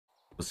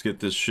Let's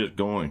get this shit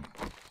going.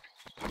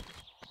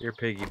 You're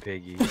piggy.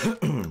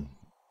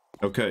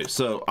 Okay,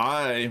 so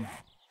I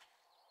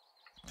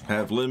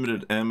have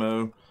limited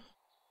ammo,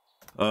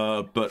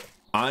 but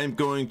I'm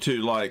going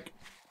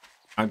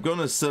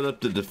to set up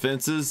the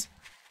defenses,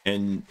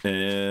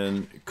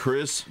 and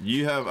Chris,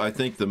 you have, I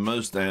think, the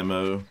most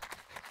ammo.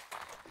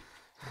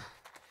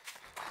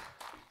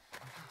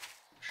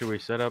 Should we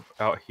set up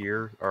out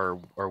here our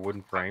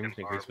wooden frames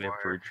in case we have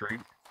to retreat?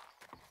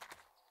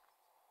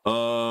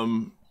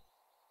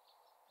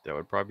 That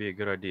would probably be a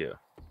good idea.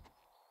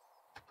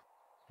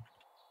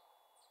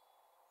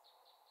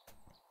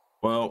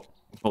 Well,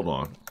 hold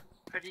on.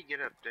 How do you get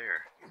up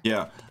there?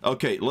 Yeah.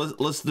 Okay.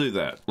 Let's do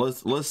that.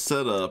 Let's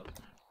set up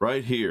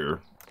right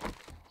here.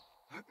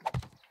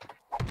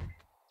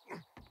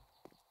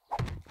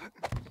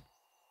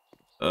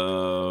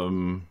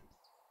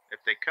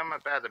 If they come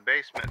up out of the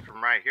basement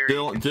from right here,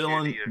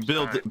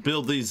 Dylan,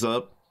 build these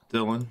up,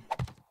 Dylan.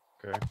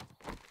 Okay.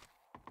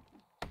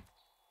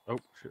 Oh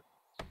shit.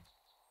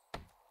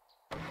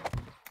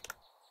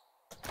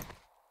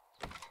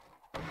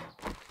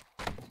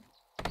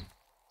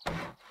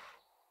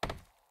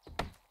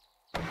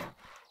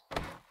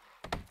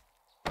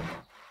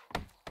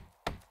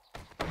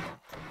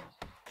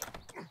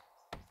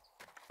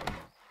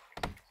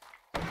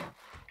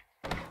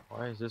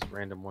 Why is this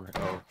random one?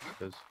 Oh,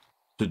 because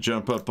to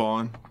jump up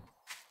on.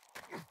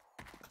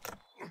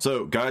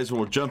 So guys,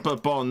 we'll jump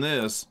up on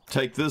this,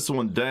 take this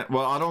one down.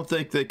 Well, I don't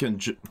think they can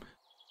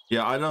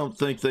I don't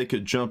think they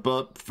could jump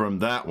up from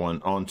that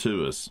one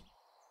onto us.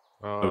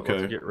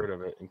 Okay, let's get rid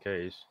of it in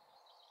case.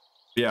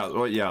 Yeah,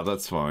 well, yeah,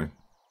 that's fine.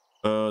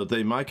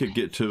 They might could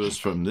get to us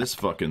from this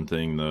fucking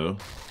thing though.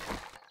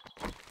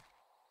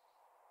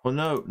 Well,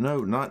 no,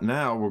 not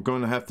now. We're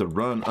going to have to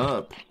run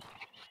up.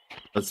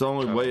 That's the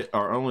only way,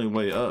 our only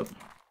way up.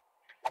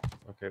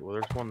 Okay, well,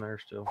 there's one there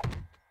still.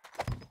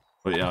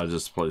 Oh yeah, I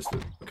just placed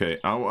it. Okay,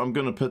 I'm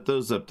gonna put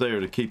those up there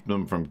to keep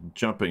them from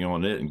jumping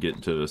on it and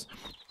getting to us.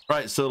 All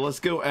right, so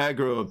let's go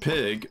aggro a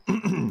pig.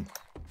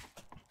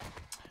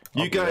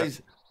 You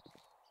guys.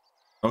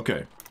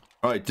 Okay.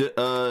 All right,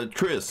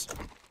 Chris.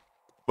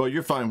 Well,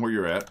 you're fine where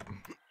you're at.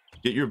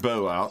 Get your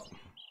bow out,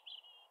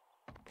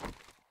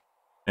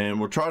 and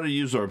we'll try to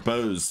use our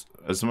bows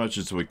as much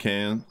as we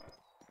can.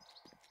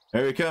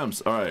 Here he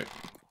comes. All right.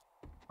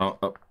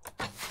 Oh.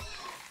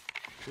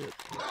 Shit.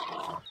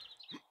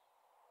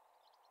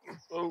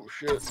 Oh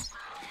shit.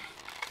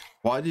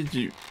 Why did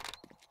you?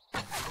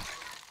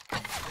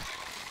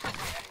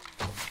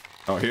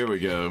 Oh, here we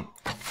go.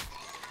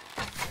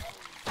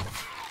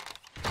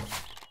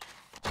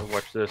 Oh,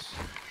 watch this.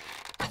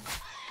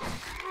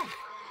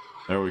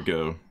 There we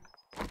go.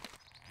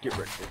 Get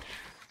ready, bitch.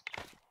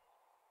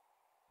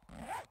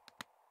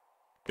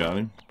 Got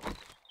him.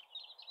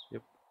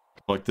 Yep.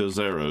 Like those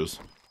arrows.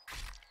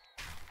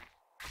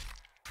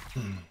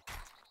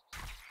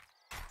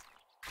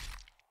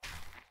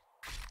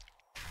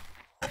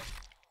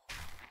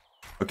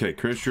 Okay,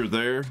 Chris, you're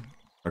there.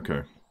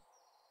 Okay.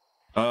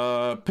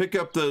 Pick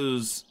up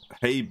those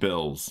hay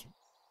bales,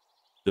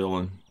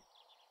 Dylan,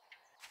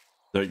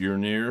 that you're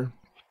near.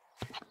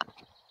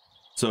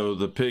 So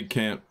the pig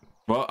can't.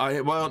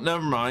 Well,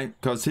 never mind,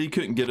 because he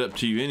couldn't get up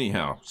to you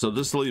anyhow. So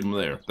just leave him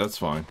there. That's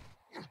fine.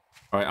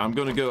 All right, I'm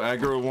gonna go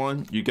aggro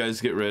one. You guys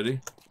get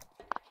ready.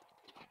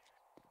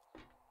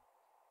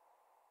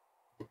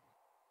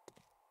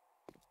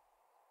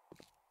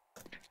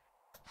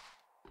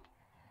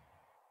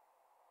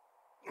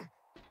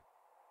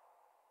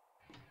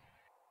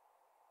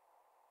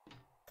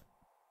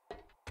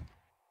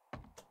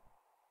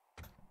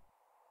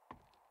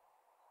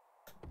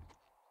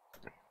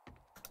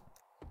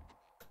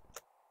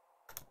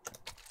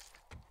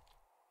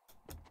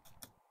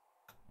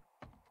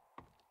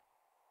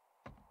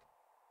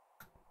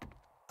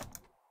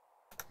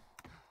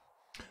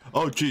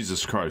 Oh,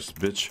 Jesus Christ,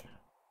 bitch.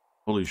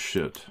 Holy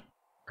shit.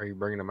 Are you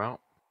bringing them out?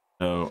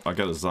 No, I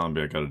got a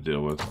zombie I gotta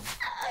deal with.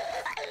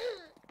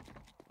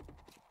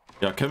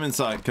 Yeah, come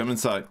inside, come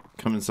inside,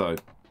 come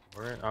inside.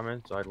 I'm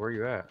inside. Where are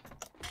you at?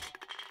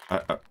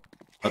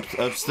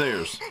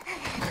 Upstairs.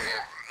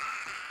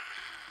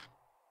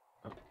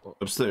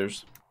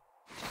 Upstairs.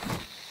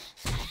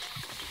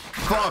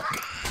 Fuck!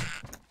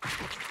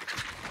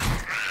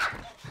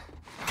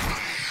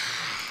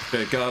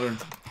 Okay, got her.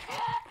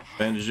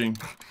 Bandaging.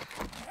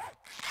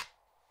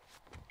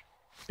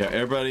 Yeah,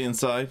 everybody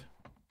inside.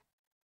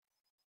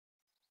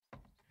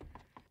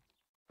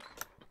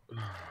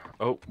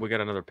 Oh, we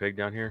got another pig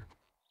down here.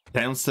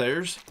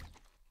 Downstairs?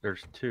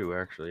 There's two,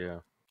 actually,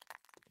 yeah.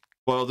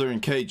 Well, they're in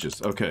cages.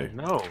 Okay.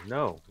 No,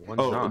 one's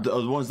not.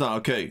 The one's not.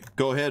 Okay,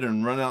 go ahead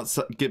and run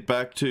outside. Get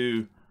back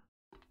to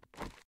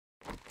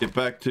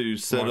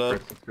set up.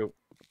 Chris, let's go.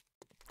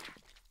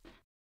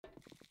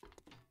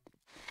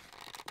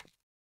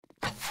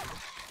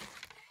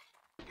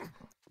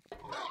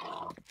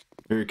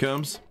 Here he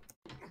comes.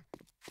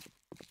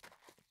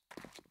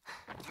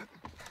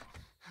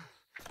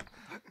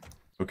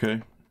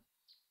 Okay.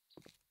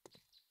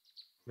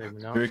 Maybe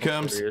not. Here he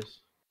comes. There he is.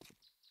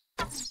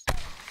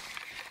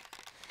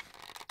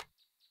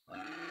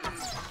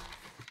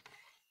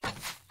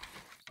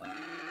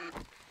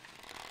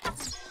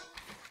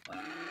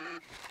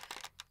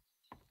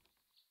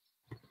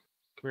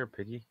 here,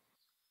 piggy.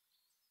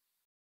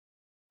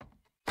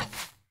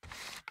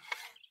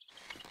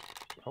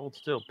 Hold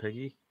still,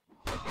 piggy.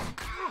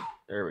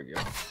 There we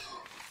go.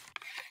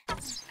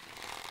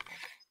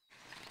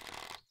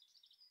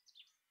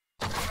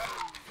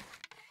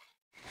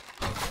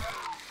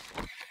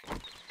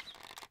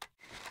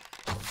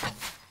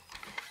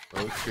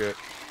 Oh shit.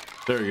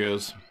 There he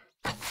goes.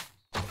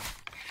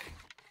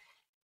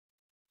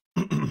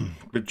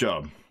 Good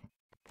job.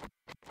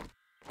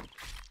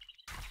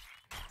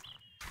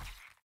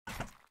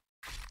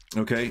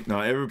 Okay,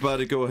 now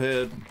everybody go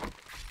ahead.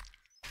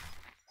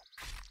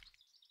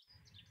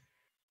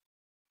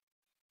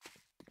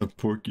 A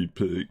porky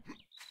pig.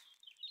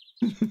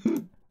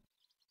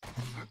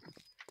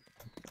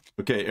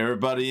 Okay,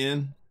 everybody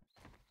in?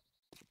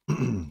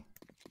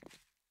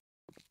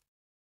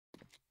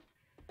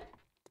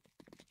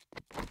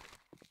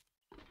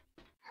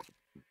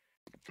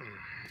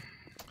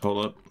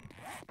 Hold up.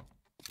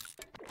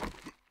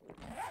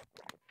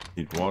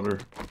 Need water.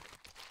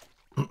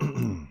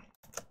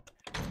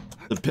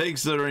 The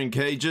pigs that are in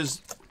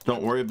cages,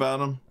 don't worry about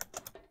them.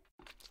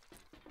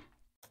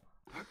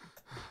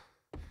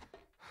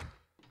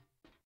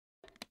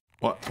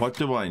 What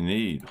do I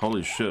need?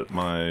 Holy shit,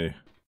 my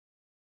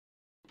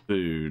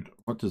food.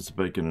 What does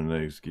bacon and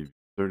eggs give you?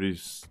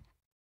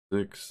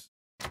 36.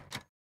 Okay,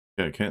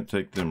 I can't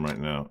take them right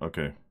now.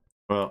 Okay.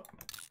 Well,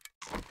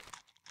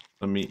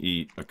 let me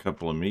eat a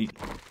couple of meat.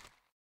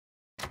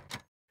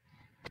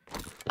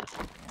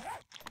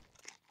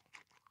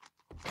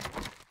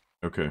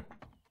 Okay.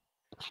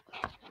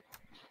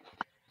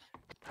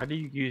 How do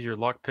you use your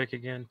lockpick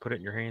again? Put it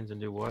in your hands and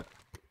do what?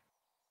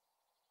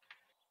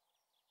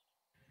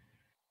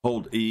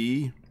 Hold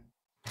E.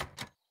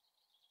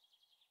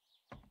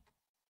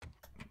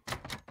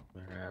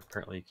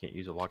 Apparently you can't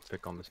use a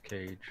lockpick on this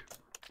cage.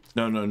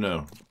 No, no,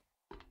 no.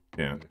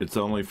 Yeah, it's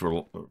only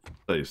for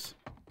space.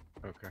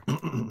 Okay.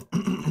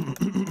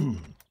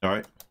 All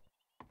right.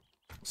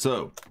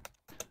 So,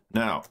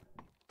 now.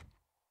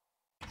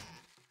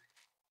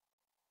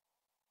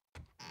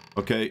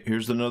 Okay,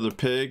 here's another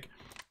pig.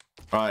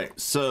 All right,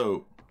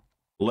 so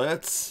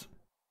let's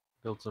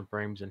build some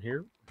frames in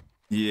here.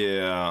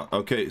 Yeah,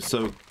 okay,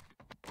 so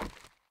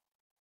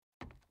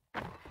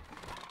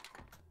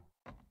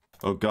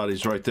oh god,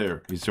 he's right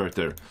there. He's right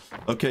there.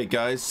 Okay,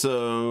 guys,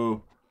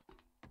 so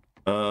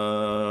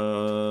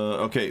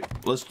okay,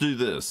 let's do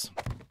this.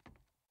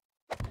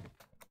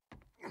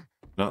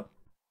 Not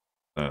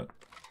that.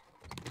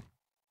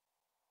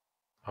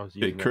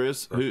 Okay,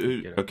 Chris,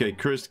 okay,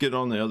 Chris, get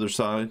on the other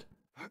side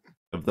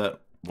of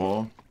that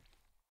wall.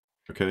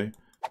 Okay,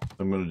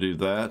 I'm gonna do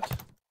that.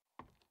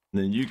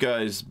 And then you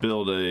guys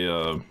build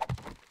a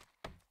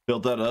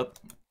build that up,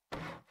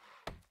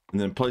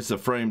 and then place a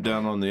frame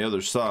down on the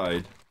other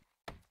side.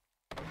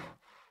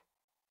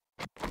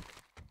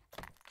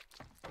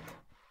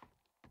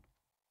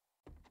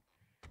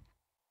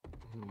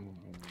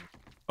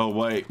 Oh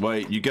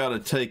wait, you gotta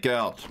take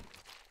out.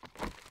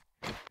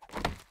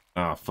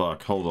 Ah,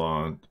 fuck, hold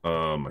on.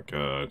 Oh my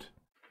god.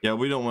 Yeah,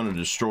 we don't want to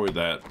destroy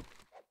that.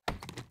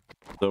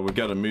 So we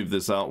gotta move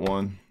this out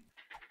one.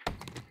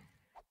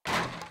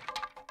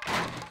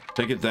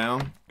 Take it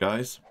down,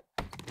 guys.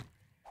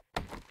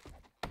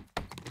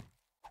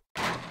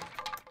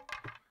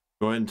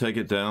 Go ahead and take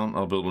it down.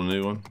 I'll build a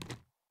new one.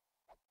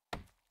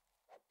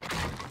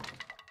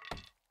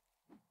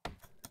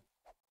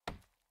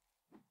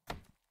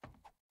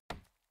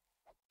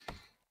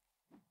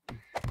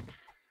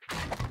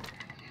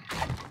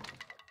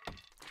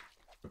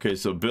 Okay,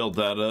 so build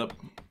that up.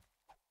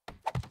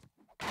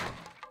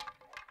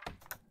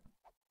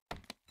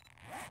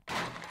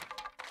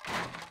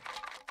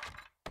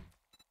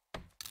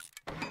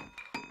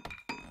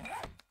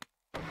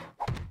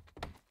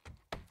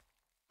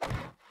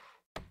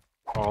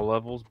 All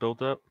levels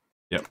built up?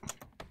 Yep.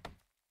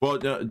 Well,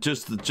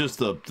 just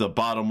the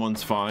bottom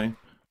one's fine.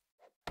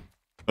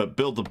 But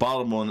build the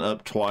bottom one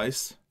up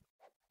twice.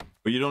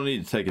 Well, you don't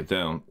need to take it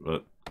down,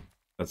 but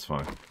that's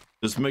fine.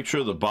 Just make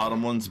sure the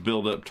bottom ones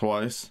build up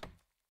twice.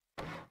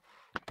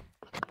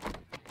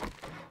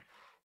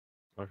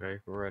 Okay,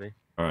 we're ready.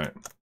 All right.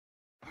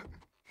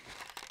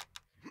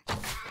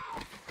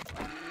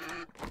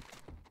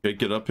 Okay,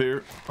 get up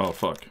here. Oh,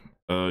 fuck.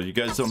 You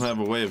guys don't have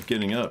a way of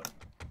getting up.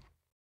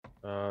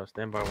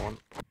 Stand by one.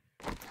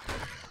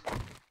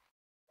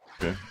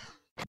 Okay.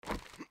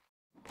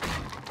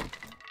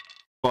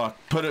 Fuck,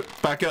 put it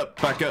back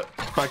up, back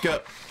up, back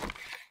up.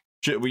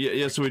 Shit,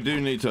 yes, we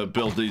do need to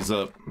build these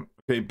up.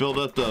 Okay, build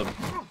up the...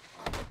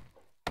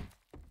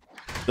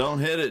 Don't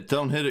hit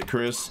it,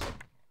 Chris.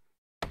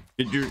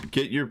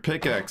 Get your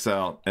pickaxe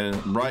out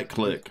and right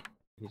click.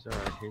 He's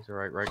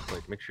alright, right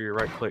click. Make sure you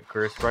right click,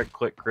 Chris. Right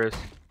click, Chris.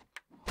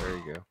 There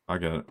you go. I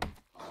got it.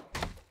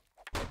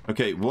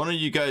 Okay, one of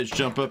you guys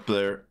jump up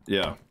there.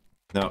 Yeah.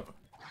 No.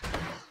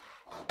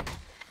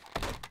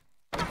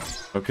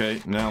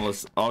 Okay, now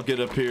I'll get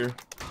up here.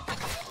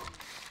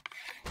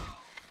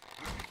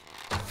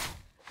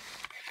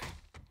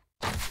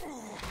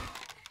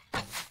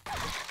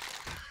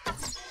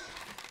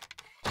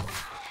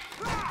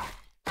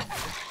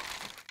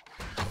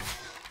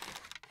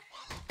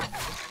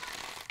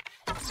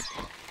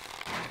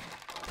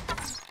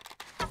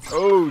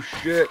 Oh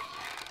shit!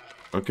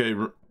 Okay,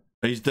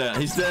 he's down.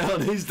 He's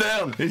down. He's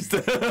down. He's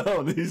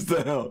down. He's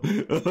down.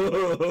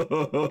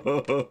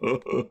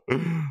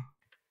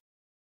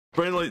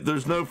 Friendly.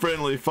 There's no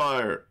friendly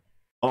fire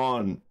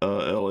on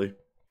Ellie.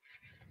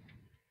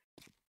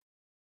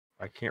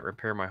 I can't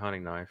repair my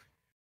hunting knife.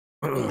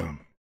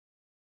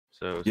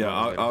 So Yeah,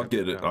 I'll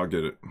get it. I'll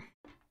get it.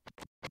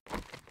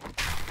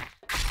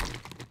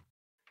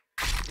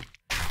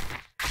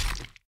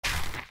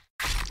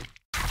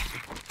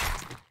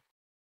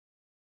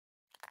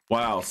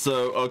 Wow.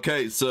 So,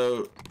 okay.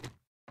 So,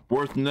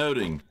 worth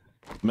noting,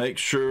 make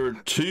sure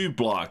 2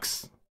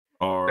 blocks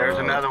are... There's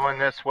another one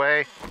this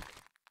way.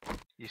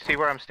 You see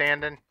where I'm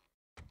standing?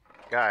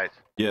 Guys.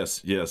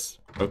 Yes, yes.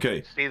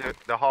 Okay. See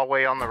the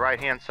hallway on the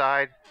right-hand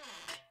side?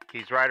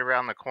 He's right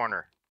around the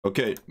corner.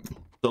 Okay.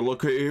 So,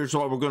 look, here's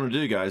what we're going to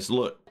do, guys.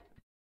 Look.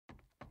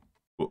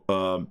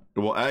 We'll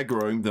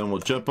aggro him, then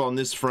we'll jump on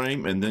this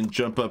frame, and then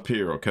jump up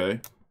here,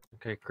 okay?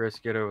 Okay, Chris,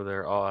 get over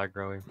there. I'll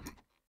aggro him.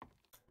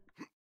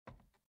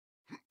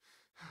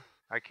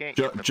 I can't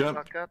get the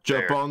fuck up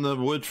jump there. on the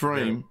wood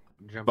frame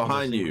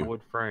behind you.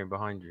 Wood frame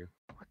behind you.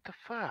 What the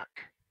fuck?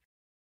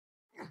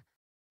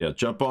 Yeah,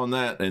 jump on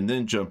that and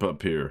then jump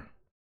up here.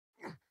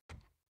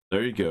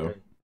 There you go. Okay.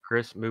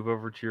 Chris, move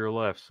over to your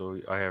left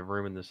so I have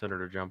room in the center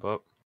to jump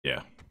up.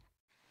 Yeah.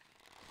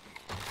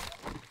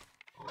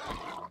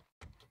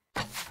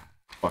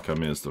 Fuck, I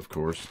missed, of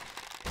course.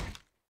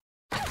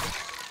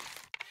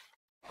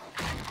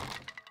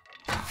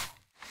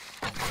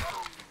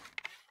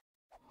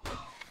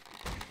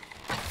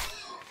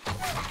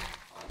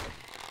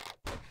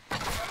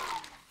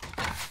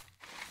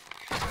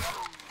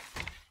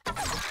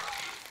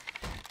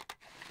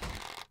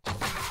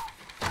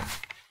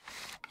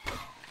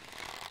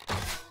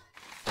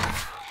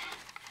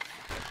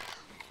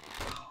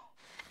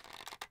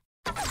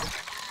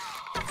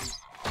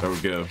 There we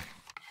go.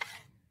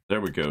 There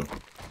we go.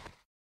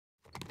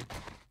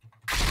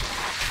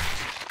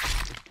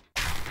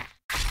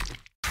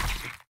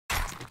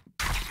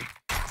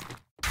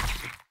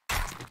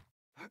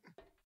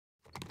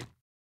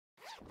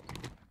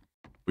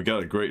 We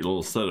got a great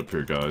little setup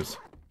here, guys.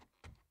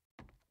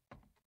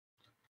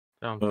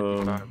 Down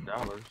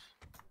 $55.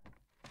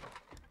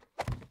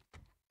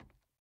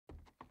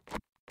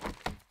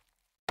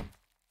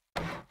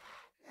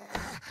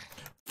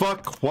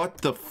 Fuck, what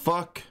the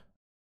fuck?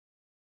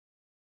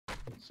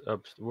 It's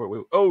up.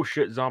 Oh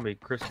shit, zombie.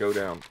 Chris, go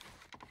down.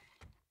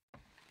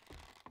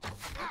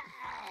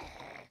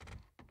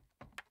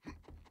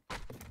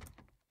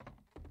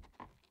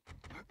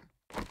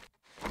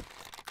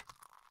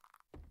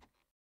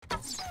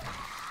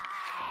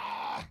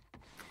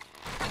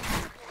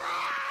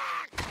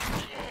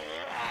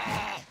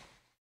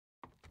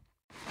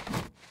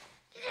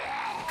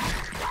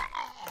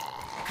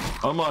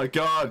 Oh my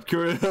god,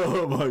 Chris.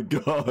 Oh my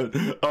god.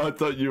 I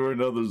thought you were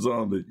another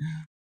zombie.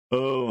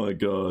 Oh my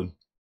god.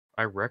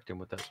 I wrecked him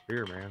with that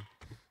spear, man.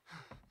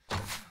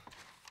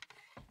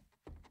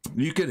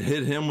 You could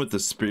hit him with the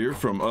spear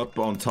from up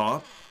on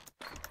top?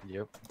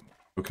 Yep.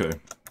 Okay.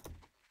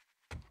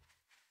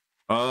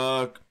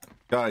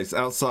 Guys,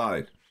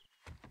 outside.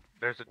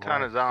 There's a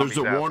ton of zombies.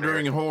 There's a out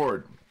wandering there.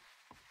 horde.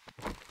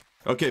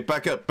 Okay,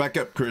 back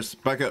up, Chris.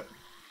 Back up.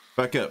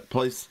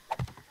 Place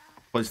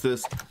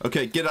this.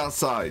 Okay, get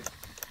outside.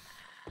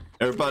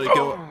 Everybody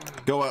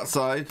go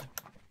outside.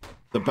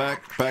 The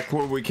back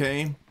where we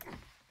came.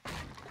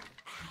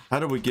 How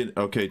do we get,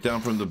 okay,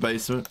 down from the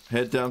basement.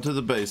 Head down to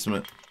the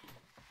basement.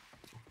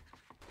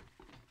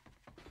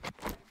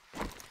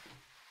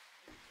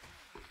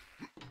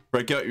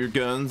 Break out your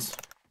guns.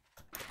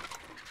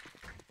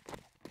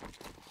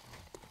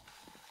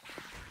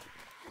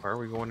 Why are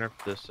we going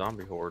after this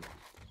zombie horde?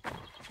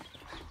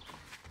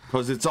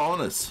 Because it's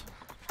on us.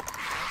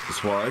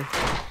 That's why.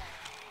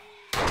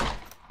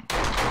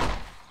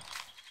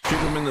 Shoot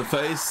him in the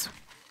face.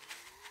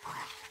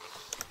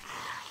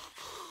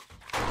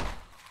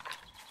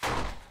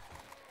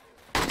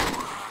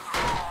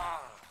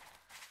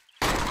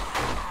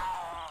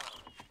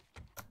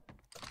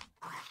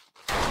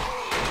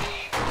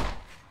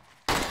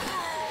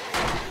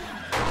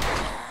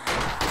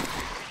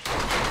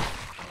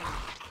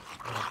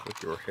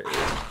 With your head.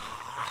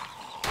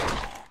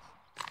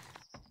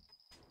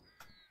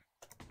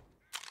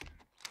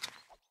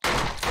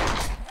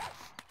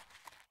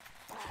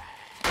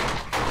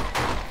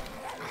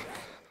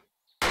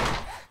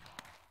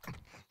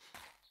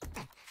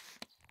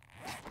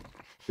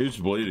 He's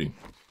bleeding.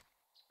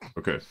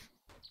 Okay.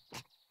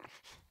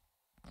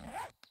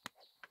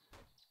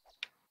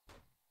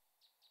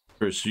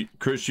 Chris,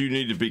 you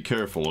need to be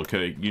careful,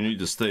 okay? You need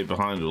to stay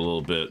behind it a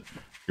little bit.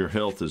 Your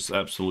health is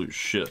absolute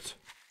shit.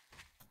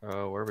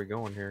 Where are we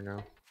going here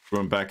now?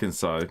 Going back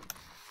inside.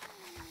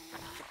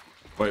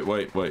 Wait.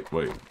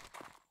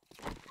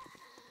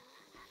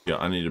 Yeah,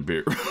 I need a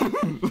beer.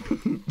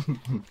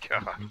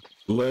 God.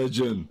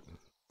 Legend.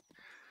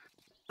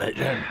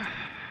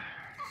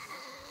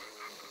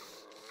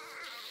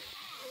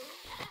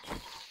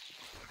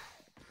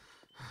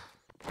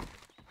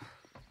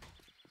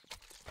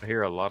 I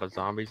hear a lot of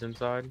zombies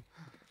inside.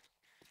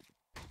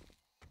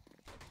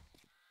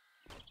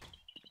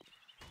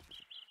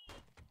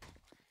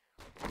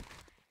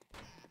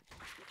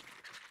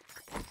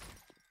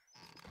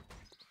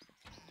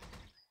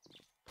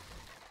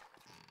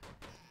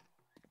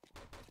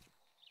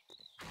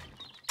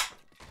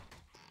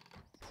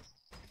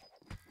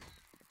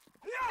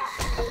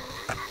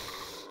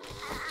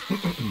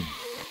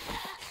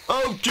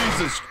 Oh,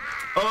 Jesus.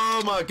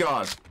 Oh, my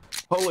God.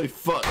 Holy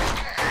fuck.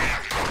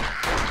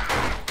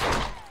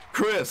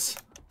 Chris.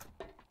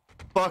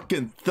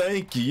 Fucking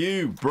thank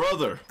you,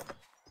 brother.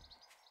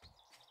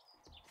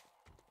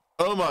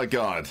 Oh, my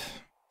God.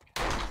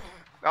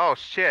 Oh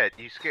shit!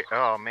 You scared?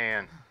 Oh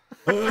man.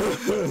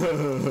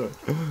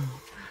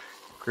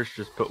 Chris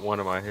just put one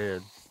in my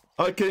head.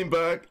 I came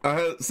back. I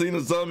had seen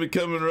a zombie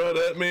coming right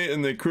at me,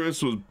 and then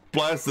Chris was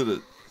blasted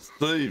it.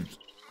 Saved.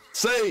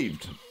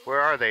 Saved. Where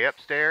are they?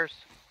 Upstairs?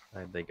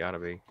 They gotta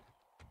be.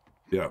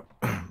 Yeah.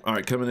 All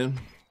right, coming in.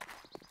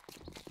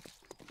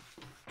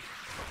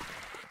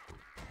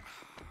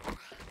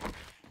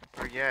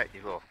 Where you at,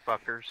 you little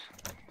fuckers?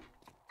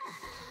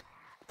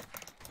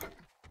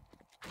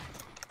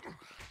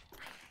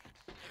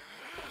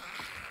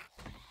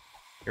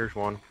 Here's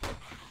one.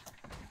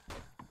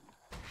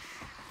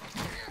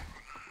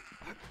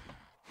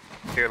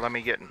 Here, let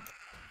me get in.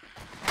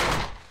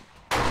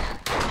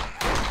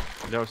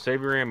 No,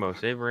 save your ammo.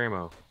 Save your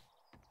ammo.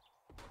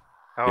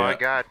 Oh,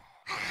 Yeah.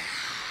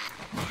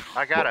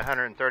 I got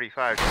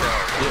 135 shells.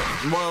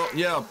 Yeah, well,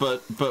 yeah,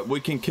 but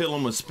we can kill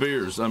them with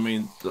spears. I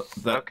mean,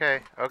 that. Okay.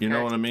 You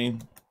know what I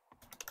mean?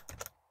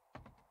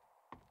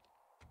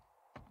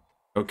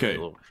 Okay. A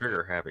little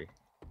trigger happy.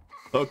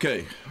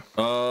 Okay.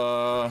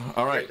 All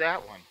right. Where's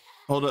that one?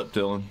 Hold up,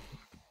 Dylan.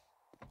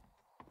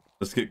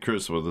 Let's get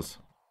Chris with us.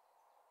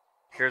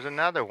 Here's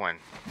another one.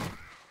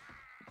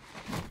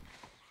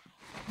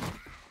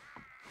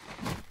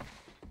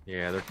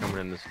 Yeah, they're coming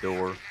in this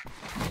door.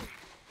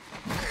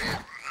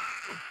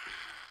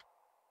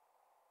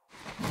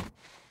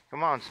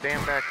 Come on,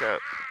 stand back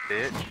up,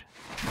 bitch.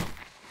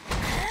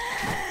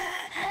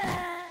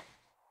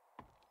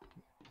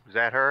 Is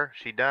that her?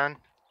 She done?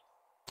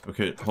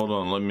 Okay, hold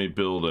on. Let me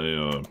build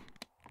a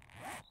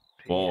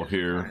wall Jesus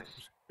here.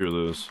 Christ. Hear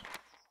this.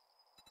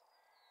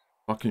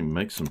 Fucking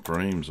make some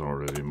frames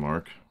already,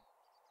 Mark.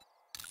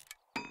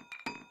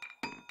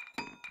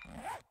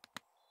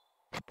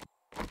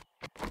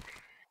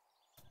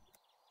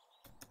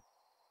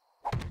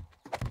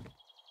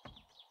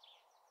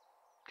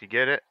 Did you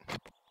get it?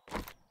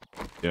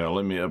 Yeah,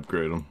 let me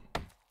upgrade them.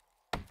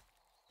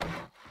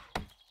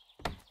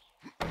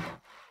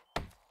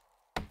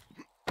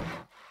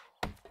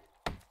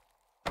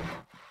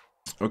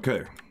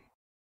 Okay.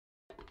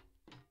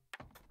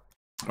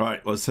 All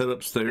right, let's head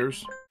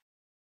upstairs.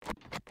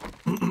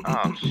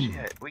 Oh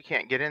shit, we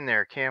can't get in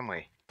there, can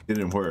we? Get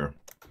in where?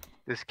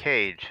 This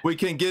cage. We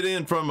can get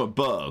in from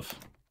above.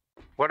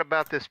 What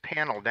about this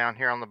panel down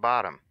here on the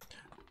bottom?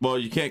 Well,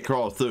 you can't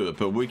crawl through it,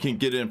 but we can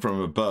get in from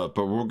above.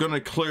 But we're going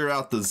to clear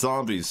out the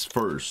zombies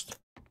first.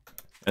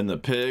 And the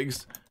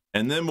pigs.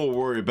 And then we'll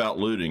worry about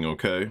looting,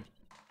 okay?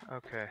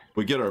 Okay.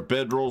 We get our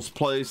bedrolls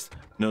placed.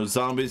 No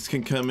zombies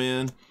can come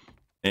in.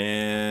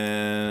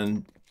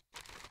 And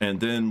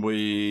then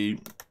we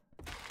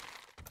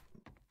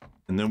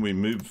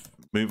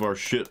move our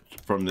shit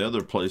from the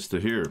other place to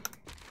here.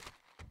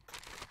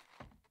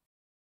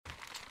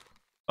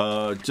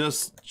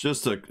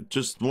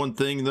 Just one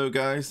thing though,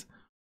 guys.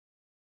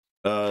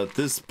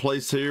 This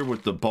place here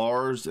with the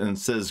bars and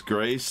says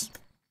Grace,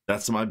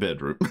 that's my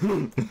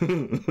bedroom.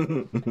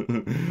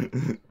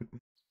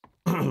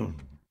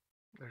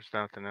 There's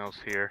nothing else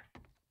here.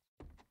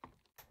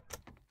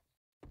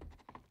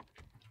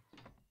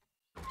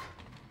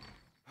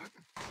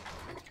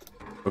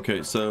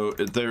 Okay, so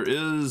there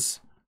is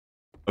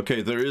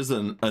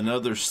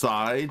another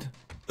side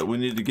that we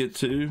need to get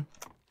to.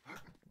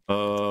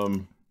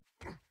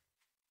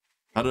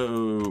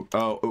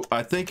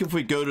 I think if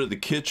we go to the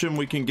kitchen,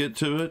 we can get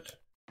to it.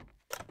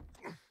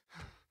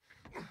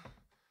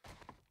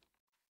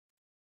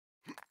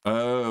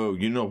 Oh,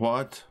 you know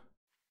what?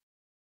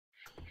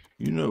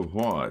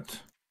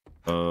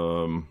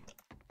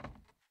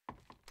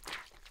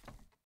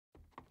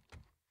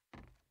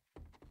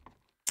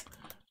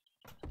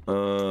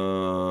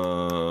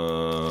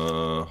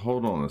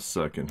 Hold on a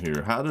second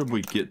here. How did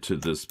we get to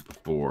this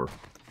before?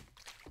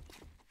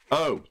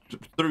 Oh,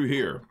 through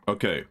here.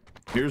 Okay.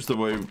 Here's the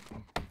way. Let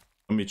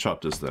me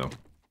chop this down.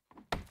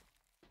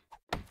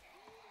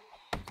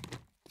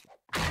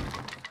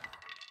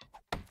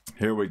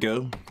 Here we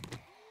go.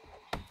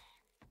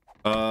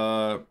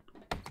 Are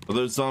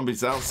those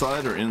zombies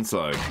outside or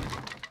inside?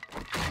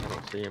 I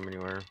don't see them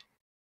anywhere.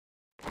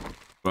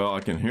 Well,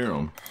 I can hear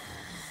them.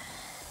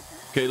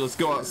 Okay, let's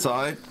go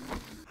outside.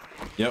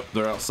 Yep,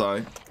 they're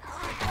outside.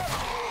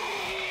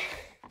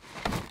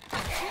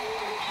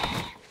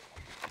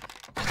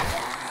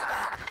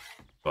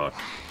 Fuck.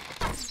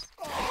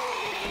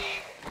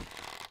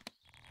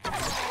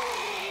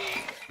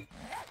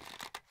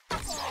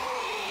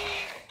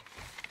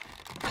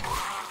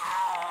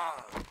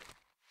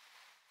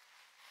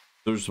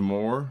 There's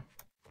more.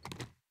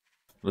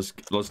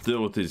 Let's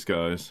deal with these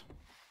guys.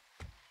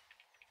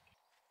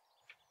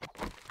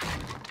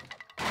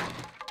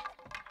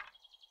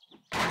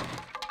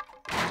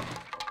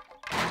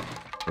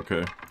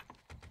 Okay.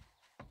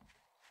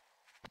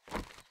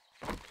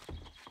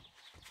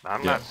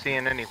 I'm not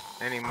seeing any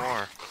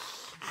more.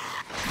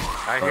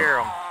 I hear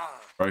them.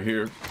 Right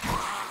here.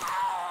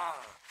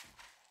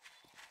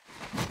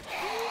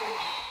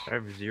 I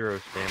have 0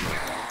 stamina.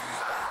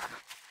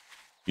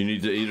 You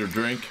need to eat or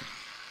drink?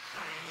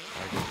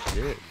 I just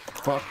did.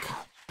 Fuck.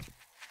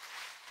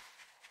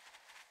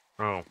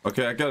 Oh.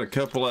 Okay, I got a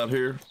couple out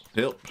here.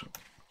 Help.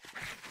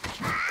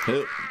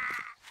 Help.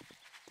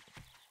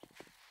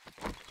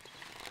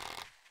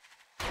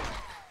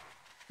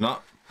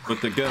 Not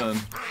with the gun.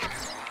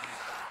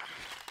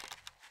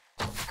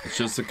 It's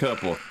just a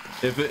couple.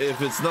 If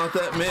it's not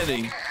that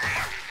many,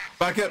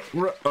 back up.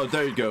 Oh,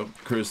 there you go,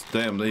 Chris.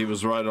 Damn, he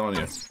was right on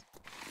you.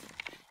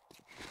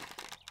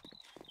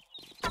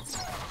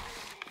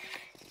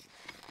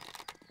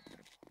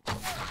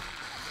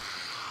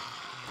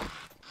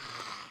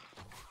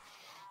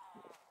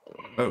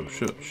 Oh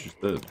shit, she's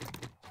dead.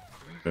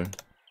 Okay.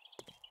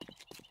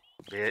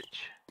 Bitch.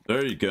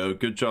 There you go.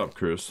 Good job,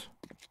 Chris.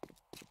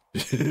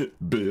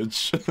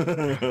 Bitch.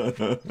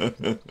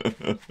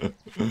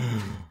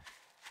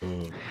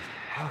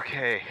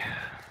 Okay.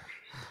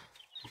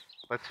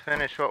 Let's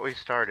finish what we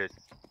started.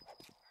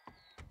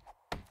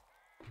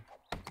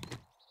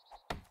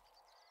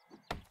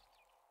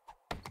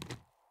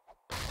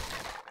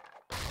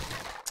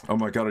 Oh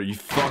my god, are you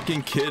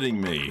fucking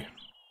kidding me?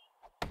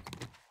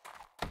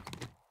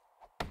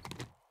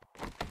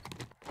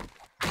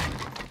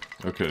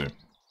 Okay.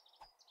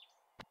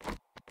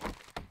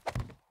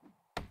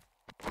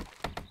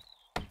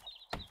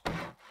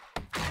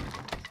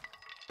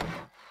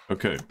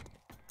 Okay.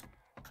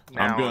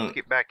 Now gonna- let's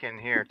get back in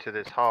here to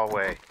this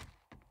hallway.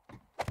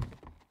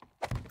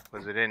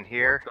 Was it in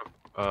here?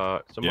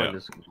 Somebody Yeah.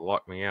 just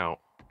locked me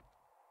out.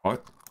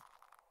 What?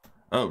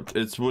 Oh,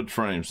 it's wood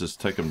frames. Just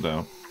take them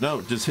down.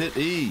 No, just hit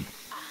E. You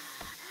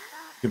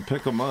can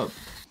pick them up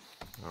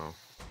Oh.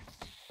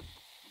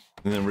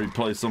 and then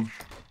replace them.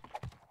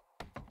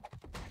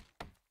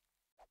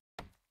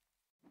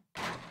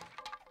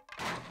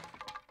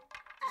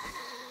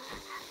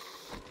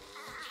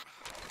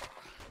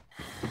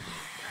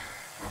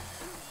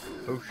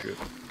 Oh shit.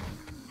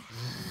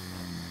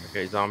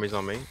 Okay, zombies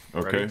on me.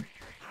 Okay.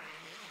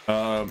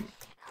 Ready?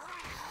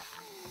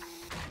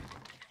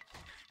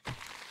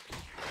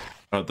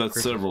 That's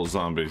Chris several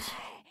zombies.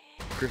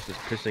 Chris is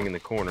pissing in the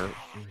corner.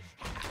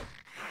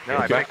 No,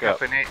 I Back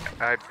picked up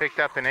I picked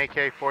up an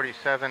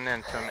AK-47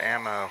 and some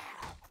ammo.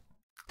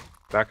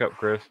 Back up,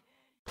 Chris.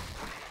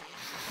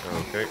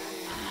 Okay.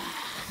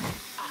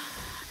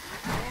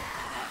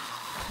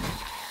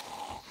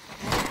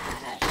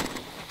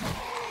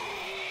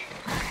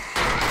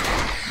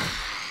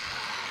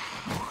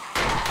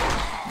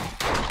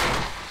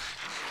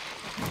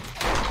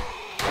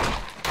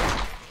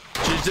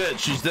 She's dead.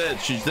 She's dead.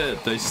 She's dead.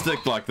 They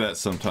stick like that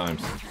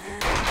sometimes.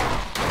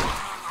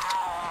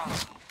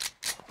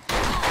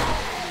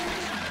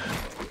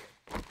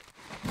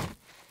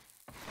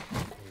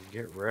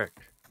 Get wrecked.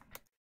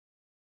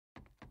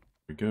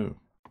 Here we go.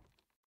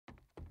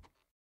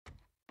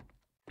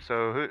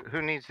 So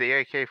who needs the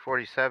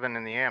AK-47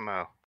 and the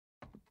ammo?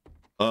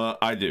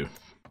 I do.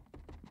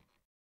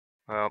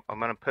 Well, I'm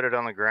gonna put it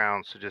on the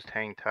ground, so just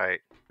hang tight.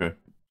 Okay.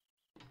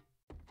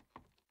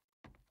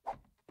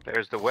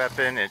 There's the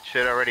weapon. It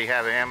should already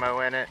have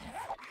ammo in it.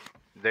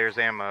 There's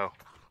ammo.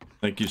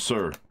 Thank you,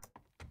 sir.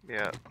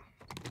 Yeah.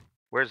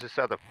 Where's this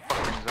other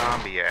fucking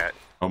zombie at?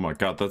 Oh my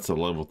god, that's a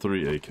level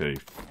 3 AK.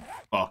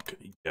 Fuck,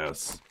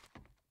 yes.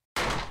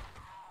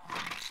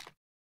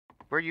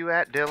 Where you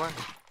at, Dylan?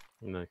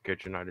 In the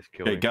kitchen, I just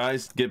killed Okay, him.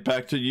 guys, get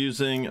back to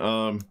using,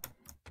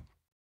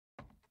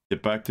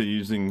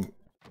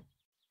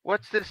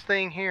 What's this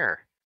thing here?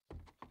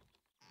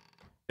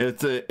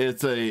 it's a,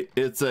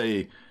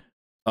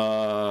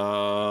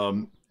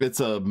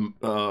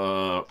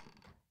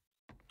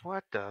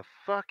 What the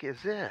fuck is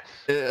this?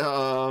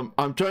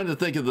 I'm trying to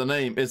think of the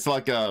name. It's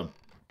like a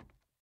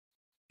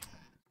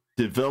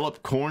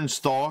developed corn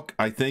stalk,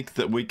 I think,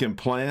 that we can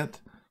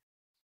plant.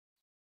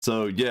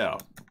 So, yeah.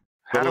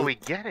 How do we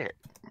get it?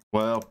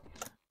 Well,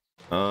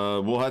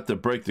 we'll have to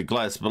break the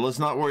glass, but let's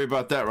not worry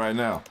about that right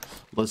now.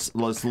 Let's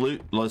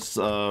loot. Let's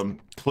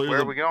clear. Where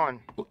are we going?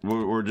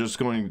 We're just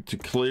going to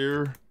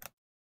clear.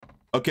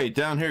 Okay,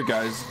 down here,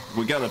 guys.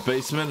 We got a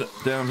basement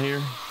down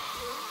here.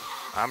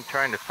 I'm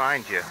trying to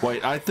find you.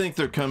 Wait, I think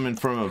they're coming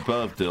from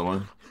above,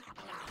 Dylan.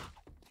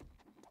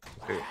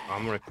 Okay,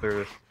 I'm gonna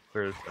clear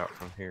this out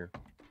from here.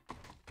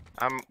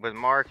 I'm with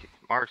Mark.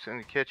 Mark's in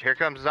the kitchen. Here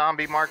comes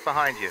zombie Mark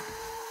behind you.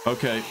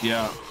 Okay,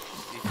 yeah.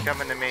 He's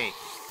coming to me.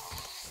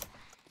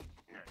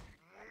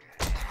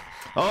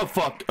 Oh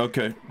fuck.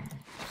 Okay.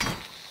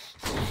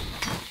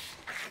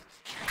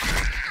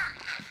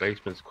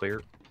 Basement's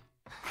clear.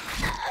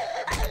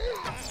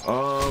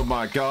 Oh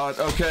my god.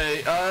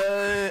 Okay,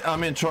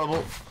 I'm in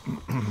trouble.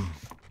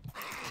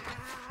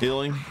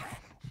 Healing.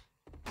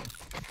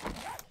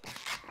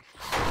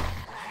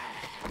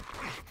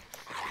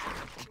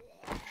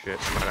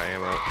 shit, I'm out of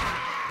ammo.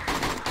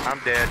 I'm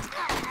dead.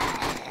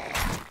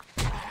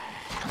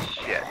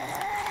 Shit.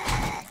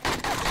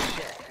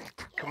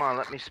 Come on,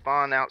 let me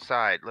spawn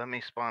outside. Let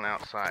me spawn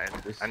outside.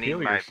 Just I need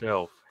heal my...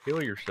 yourself.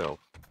 Heal yourself.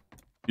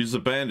 Use the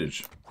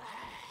bandage.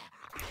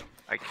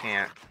 I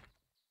can't.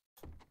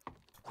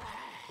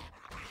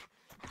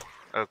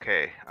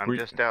 Okay, I'm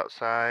just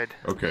outside.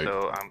 Okay.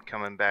 So I'm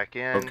coming back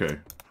in. Okay.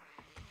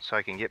 So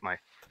I can get my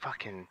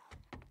fucking...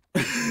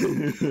 Where's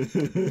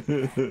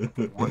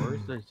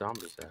the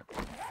zombies at?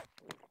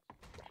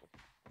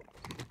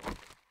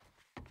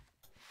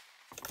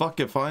 Fuck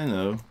if I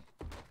know.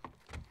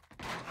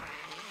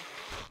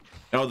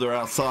 Oh, they're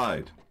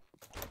outside.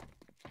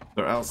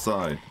 They're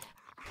outside.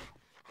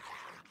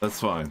 That's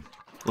fine.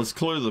 Let's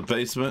clear the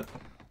basement.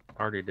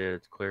 Already did.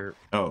 It's clear.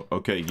 Oh,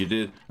 okay, you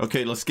did.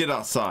 Okay, let's get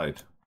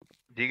outside.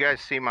 Do you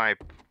guys see my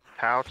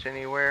pouch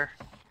anywhere?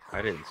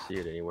 I didn't see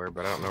it anywhere,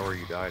 but I don't know where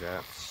you died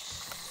at.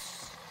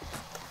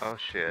 Oh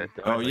shit.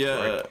 You died, Oh like,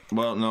 yeah. right-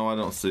 Well, no, I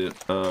don't see it.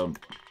 Fuck,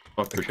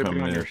 It they're should be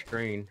coming on in. your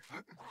screen.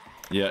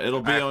 Yeah,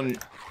 it'll be on.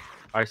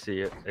 I see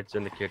it. It's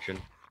in the kitchen.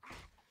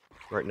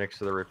 Right next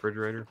to the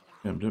refrigerator.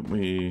 Yeah, didn't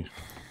we?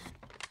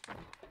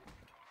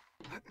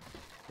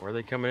 Where are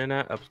they coming in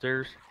at?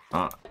 Upstairs?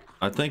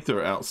 I think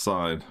they're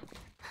outside.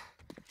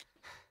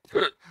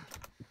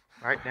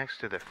 Right next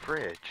to the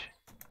fridge.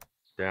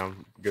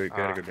 Down. Go,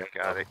 gotta go down.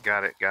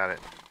 Got it.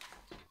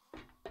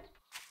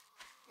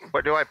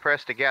 What do I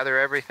press to gather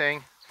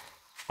everything?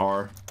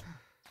 R.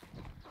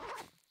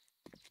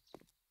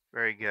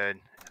 Very good.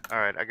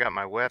 Alright, I got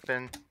my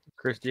weapon.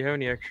 Chris, do you have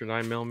any extra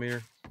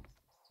 9mm?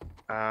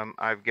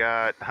 I've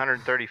got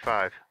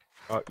 135.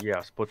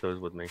 Yeah, split those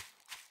with me.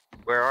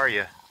 Where are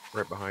you?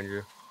 Right behind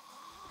you.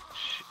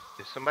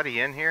 Is somebody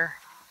in here?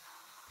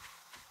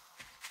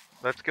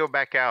 Let's go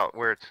back out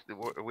where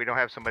we don't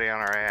have somebody on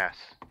our ass.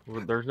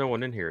 Well, there's no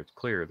one in here. It's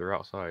clear. They're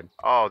outside.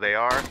 Oh, they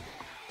are?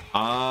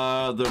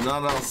 They're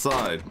not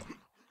outside.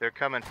 They're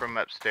coming from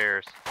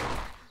upstairs.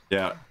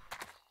 Yeah.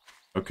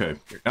 Okay.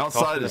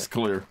 Outside is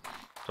clear.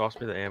 Toss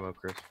me the ammo,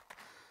 Chris.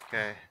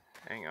 Okay,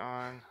 hang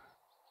on.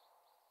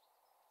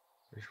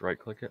 Just right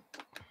click it.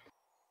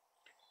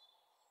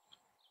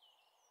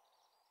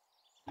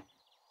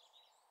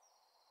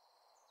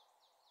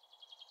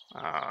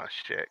 Oh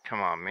shit,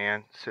 come on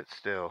man, sit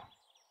still.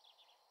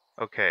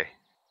 Okay.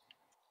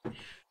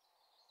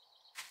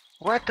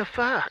 What the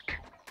fuck?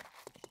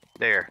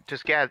 There,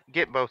 just get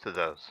both of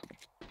those.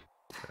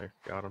 Okay,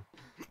 got him.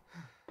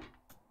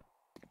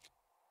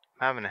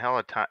 I'm having a hell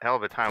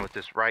of a time with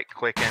this right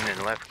clicking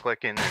and left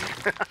clicking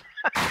and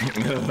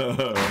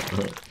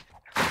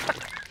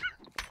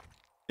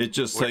It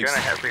just we're takes.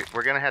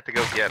 gonna have to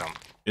go get them.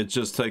 It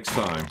just takes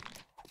time.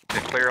 To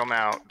clear them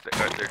out,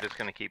 they're just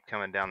gonna keep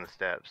coming down the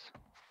steps.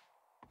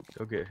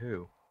 Go get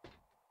who?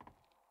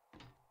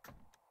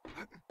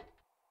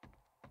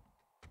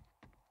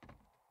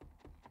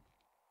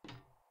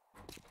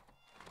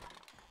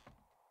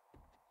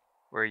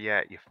 Where you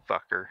at, you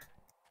fucker?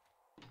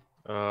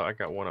 I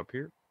got one up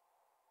here.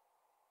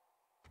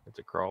 It's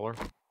a crawler.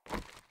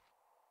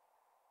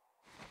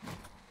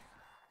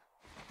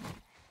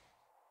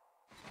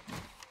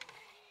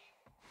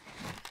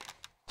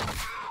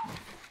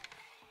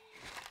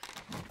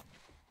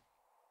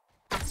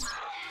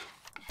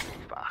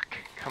 Fuck.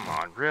 Come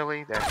on,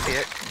 really? That's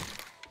it?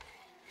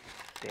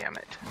 Damn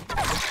it.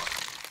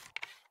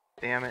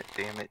 Damn it,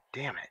 damn it,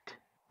 damn it.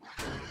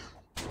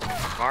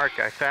 Mark,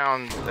 I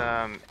found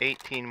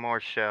 18 more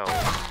shells.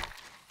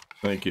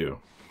 Thank you.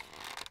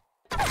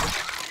 But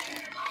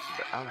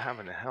I'm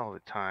having a hell of a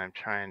time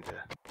trying to...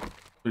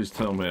 Please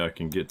tell me I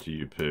can get to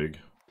you, pig.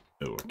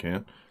 No, I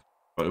can't.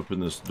 If I open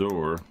this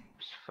door...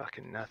 There's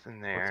fucking nothing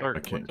there.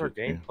 What's our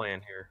game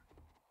plan here?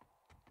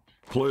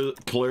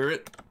 Clear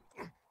it?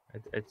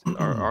 It's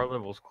our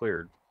level's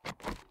cleared.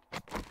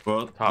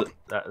 Well,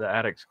 The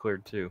attic's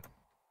cleared too.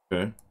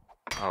 okay.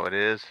 Oh, it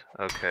is?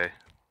 Okay.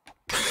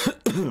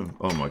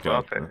 Oh my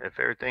god. Well, if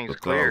everything's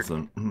cleared,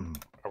 1,000.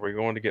 Are we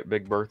going to get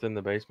Big Bertha in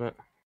the basement?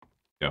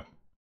 Yeah.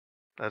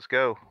 let's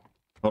go.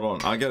 Hold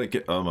on, I gotta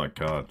get. Oh my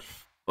god.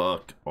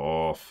 Fuck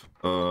off.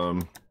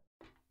 Can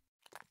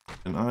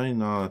I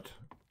not?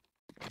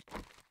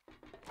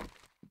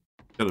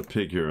 Got a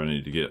pig here I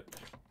need to get.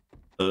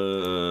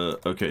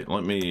 Okay,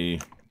 let me.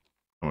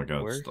 Oh my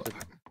god. Where's Stop. the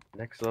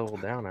next level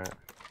down at?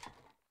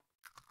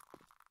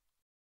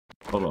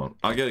 Hold on,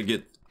 I gotta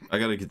get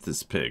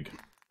this pig.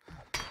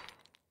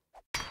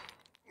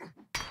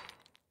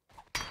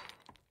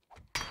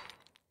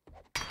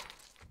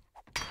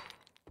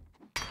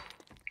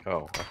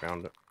 Oh, I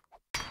found it.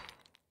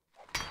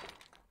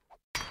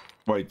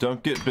 Wait,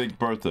 don't get Big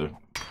Bertha.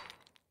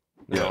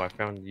 No, Yeah. I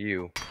found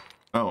you.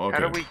 Oh,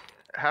 okay.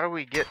 How do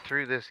we get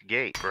through this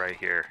gate right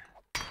here?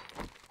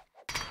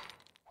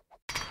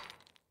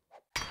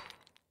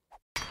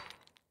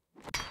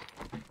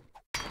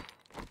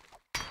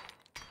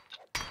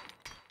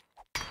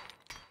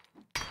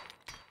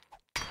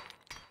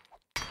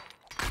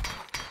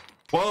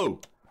 Whoa!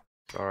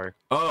 Sorry.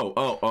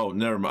 Oh,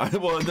 never mind.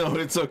 Well, no,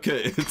 it's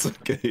okay. It's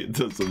okay. It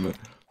doesn't matter.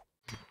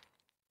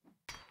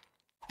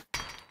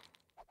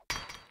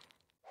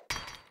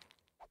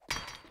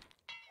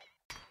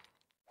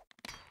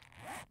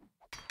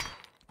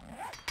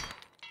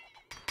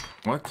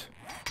 What?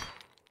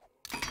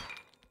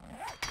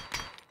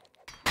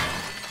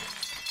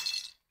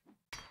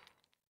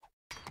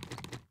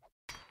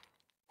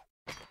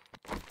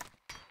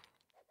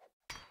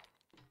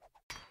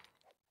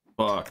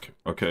 Fuck.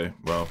 Okay,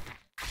 well.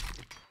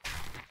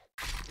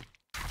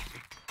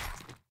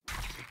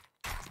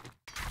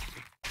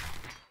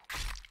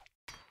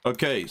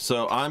 Okay,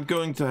 so I'm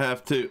going to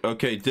have to...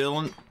 Okay,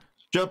 Dylan,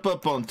 jump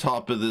up on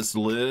top of this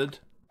lid.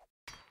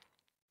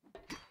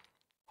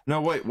 No,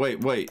 wait.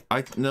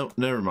 No,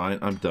 never mind.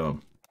 I'm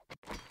dumb.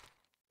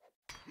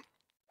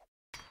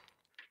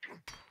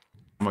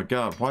 Oh my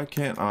god, why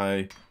can't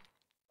I...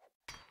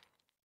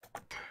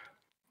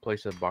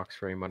 Place a box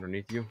frame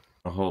underneath you.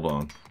 Oh, hold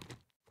on.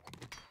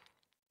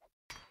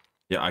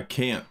 Yeah, I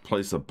can't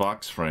place a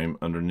box frame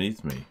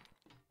underneath me.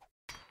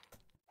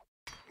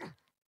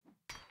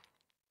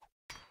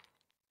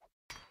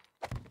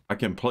 I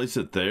can place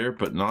it there,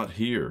 but not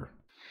here.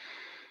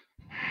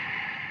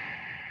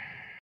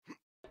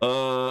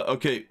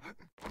 Okay.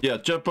 Yeah,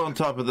 jump on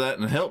top of that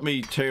and help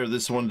me tear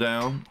this one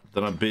down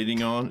that I'm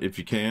beating on, if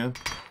you can.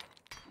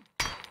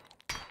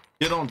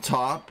 Get on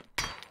top.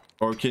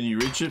 Or can you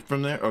reach it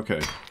from there? Okay.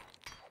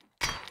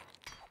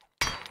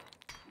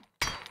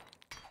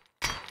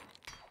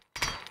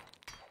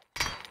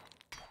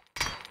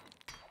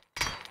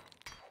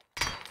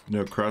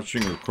 No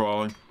crouching or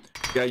crawling.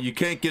 Yeah, you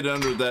can't get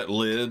under that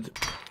lid.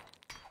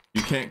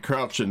 You can't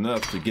crouch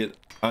enough to get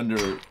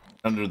under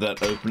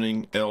that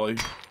opening, Ellie.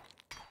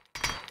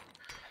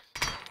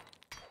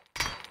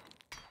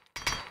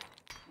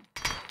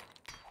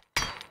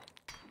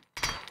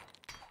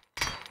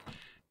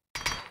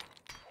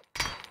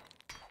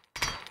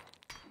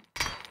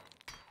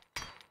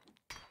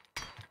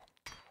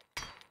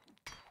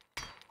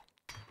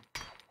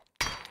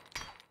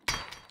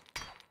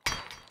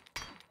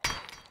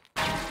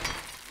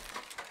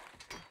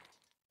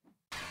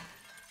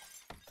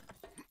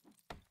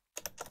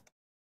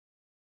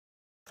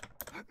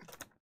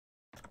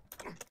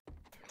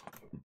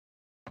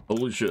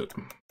 Holy shit.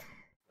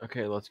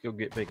 Okay, let's go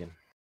get bacon.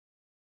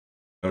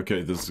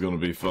 Okay, this is gonna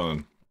be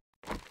fun.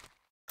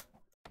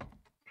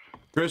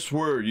 Chris,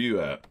 where are you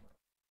at?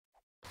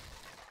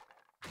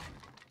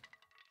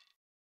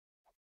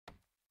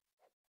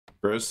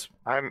 Chris?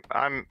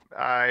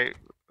 I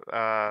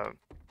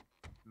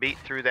beat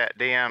through that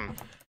damn...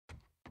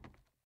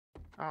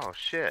 Oh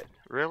shit,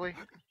 really?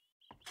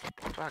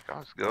 Fuck,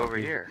 I'll just go over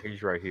here.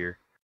 He's right here.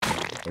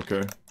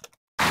 Okay.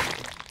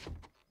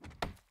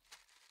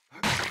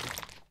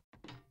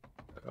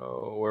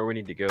 Oh, where we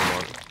need to go,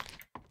 Mark?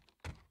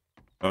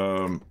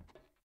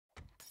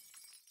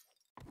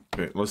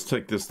 Okay, let's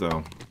take this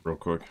down real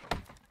quick.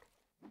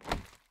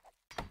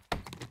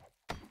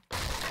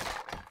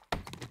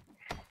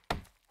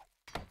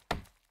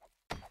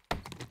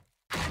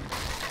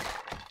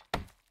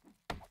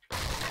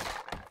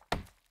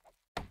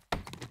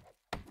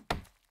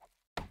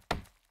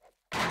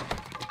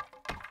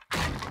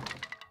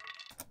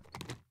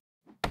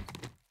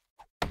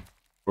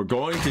 We're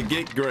going to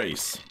get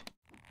Grace.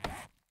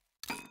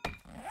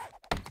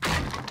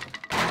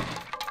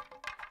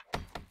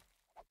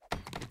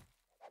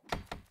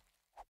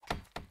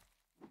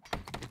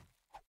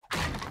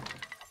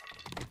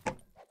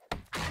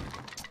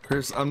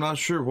 Chris, I'm not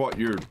sure what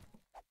you're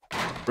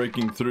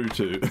breaking through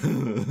to.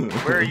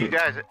 Where are you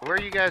guys? Where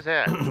are you guys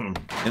at?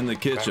 In the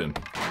kitchen.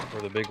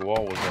 Where the big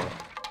wall was at.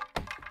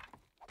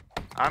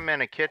 I'm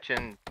in a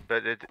kitchen,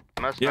 but it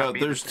must Yeah, not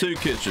be. there's two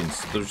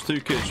kitchens. There's two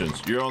kitchens.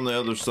 You're on the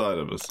other side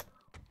of us.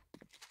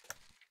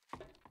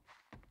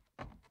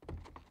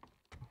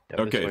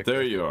 Yeah, Okay,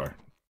 there you are.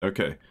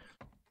 Okay.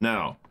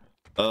 Now,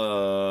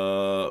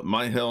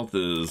 my health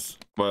is,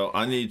 well,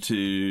 I need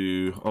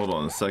to, hold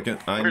on a second.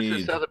 Where's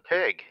this other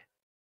pig?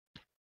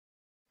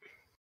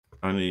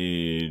 I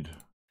need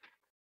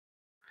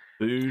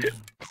food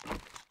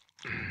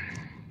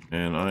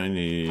and I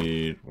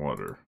need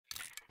water.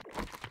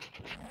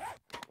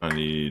 I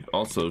need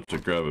also to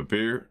grab a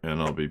beer and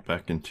I'll be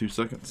back in 2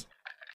 seconds.